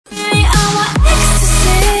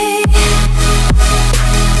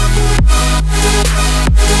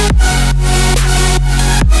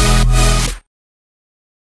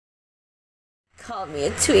me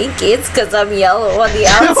a Twinkie, it's because I'm yellow on the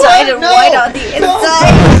outside and white on the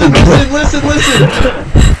inside. Listen.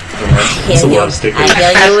 I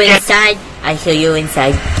hear you inside. I hear you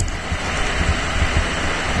inside.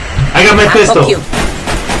 I got my pistol. You.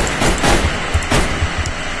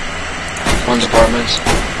 One's apartments.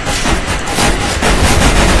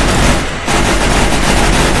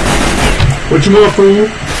 What you want, fool?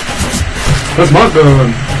 That's my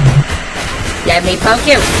gun. Let me poke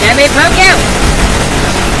you. Let me poke you.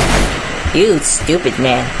 You stupid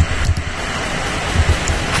man.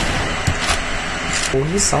 Oh,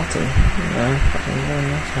 he's salty. Yeah,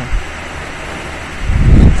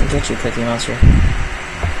 I'll get you, Cookie Monster.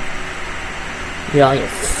 Eat all your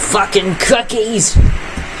fucking cookies!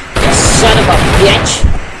 You son of a bitch!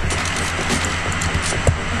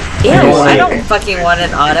 Ew, I don't fucking want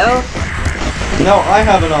an auto. No, I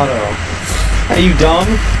have an auto. Are you dumb?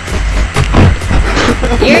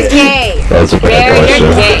 You're gay! That's a bad question.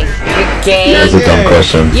 You're gay! You're gay! That's a dumb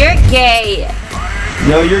question. You're gay!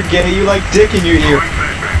 No, you're gay. You like dick in your ear.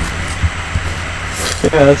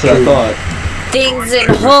 Yeah, that's what I thought. Things in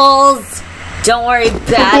holes! Don't worry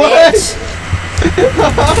about What? it!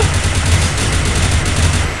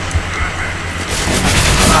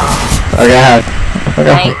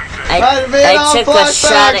 Okay. I took a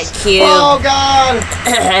shot at Q. Oh god!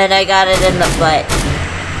 And I got it in the butt.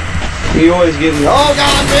 You always give me. Oh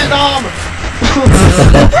god, Vietnam!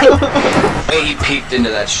 Hey, he peeked into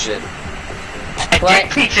that shit. What?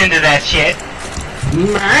 Peeks into that shit.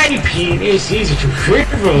 My penis is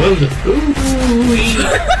shriveled. Ooh.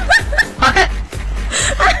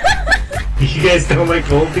 You guys don't like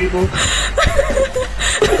old people?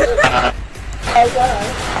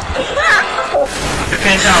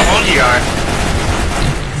 Depends how old you are.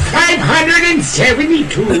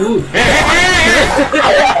 572.